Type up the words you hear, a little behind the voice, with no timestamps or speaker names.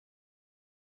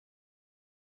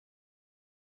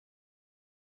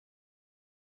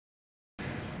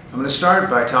I'm going to start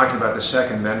by talking about the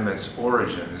Second Amendment's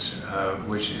origins,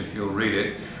 which, if you'll read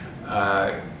it,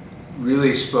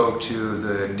 really spoke to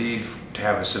the need to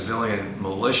have a civilian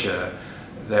militia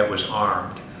that was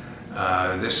armed.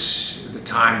 The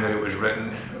time that it was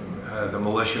written, the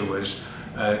militia was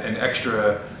an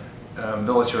extra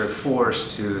military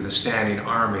force to the standing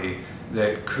army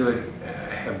that could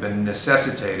have been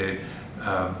necessitated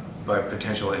by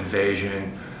potential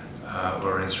invasion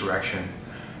or insurrection.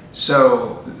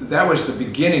 So that was the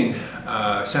beginning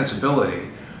sensibility.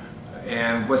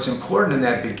 And what's important in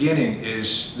that beginning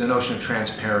is the notion of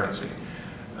transparency.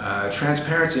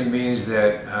 Transparency means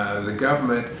that the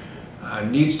government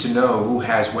needs to know who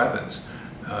has weapons,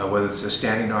 whether it's a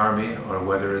standing army or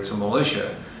whether it's a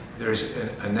militia. There's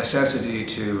a necessity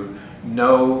to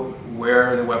know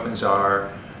where the weapons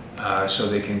are so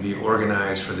they can be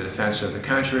organized for the defense of the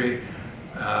country.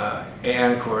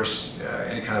 And of course,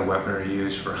 any kind of weaponry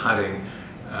used for hunting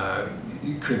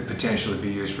could potentially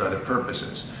be used for other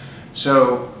purposes.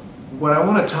 So what I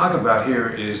want to talk about here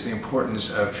is the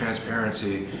importance of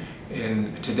transparency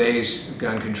in today's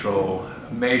gun control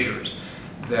measures.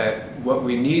 That what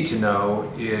we need to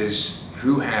know is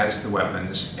who has the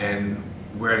weapons and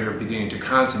where they're beginning to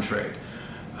concentrate.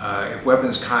 If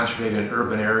weapons concentrate in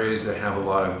urban areas that have a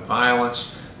lot of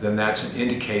violence, then that's an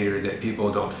indicator that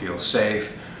people don't feel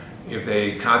safe. If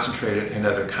they concentrate it in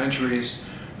other countries,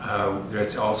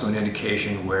 that's also an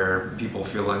indication where people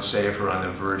feel unsafe or on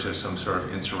the verge of some sort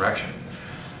of insurrection.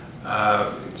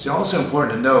 It's also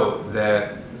important to note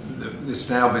that it's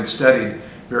now been studied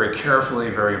very carefully,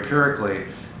 very empirically,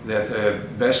 that the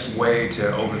best way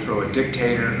to overthrow a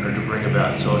dictator or to bring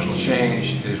about social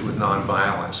change is with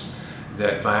nonviolence,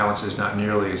 that violence is not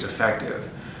nearly as effective.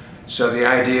 So the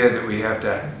idea that we have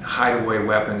to hide away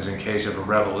weapons in case of a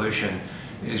revolution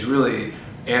is really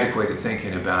antiquated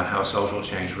thinking about how social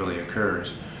change really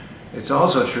occurs. It's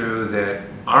also true that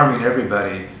arming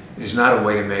everybody is not a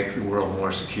way to make the world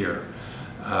more secure.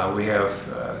 We have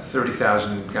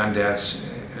 30,000 gun deaths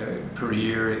per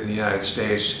year in the United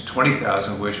States,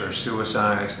 20,000 of which are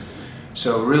suicides.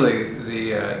 So really,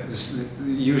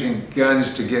 using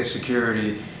guns to get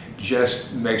security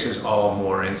just makes us all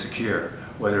more insecure,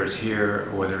 whether it's here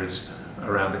or whether it's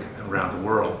around the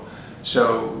world.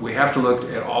 So we have to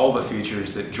look at all the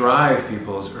features that drive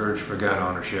people's urge for gun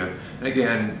ownership. And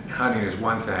again, hunting is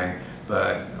one thing,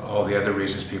 but all the other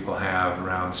reasons people have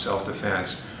around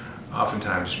self-defense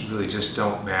oftentimes really just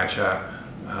don't match up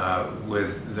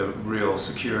with the real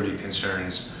security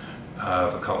concerns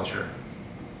of a culture.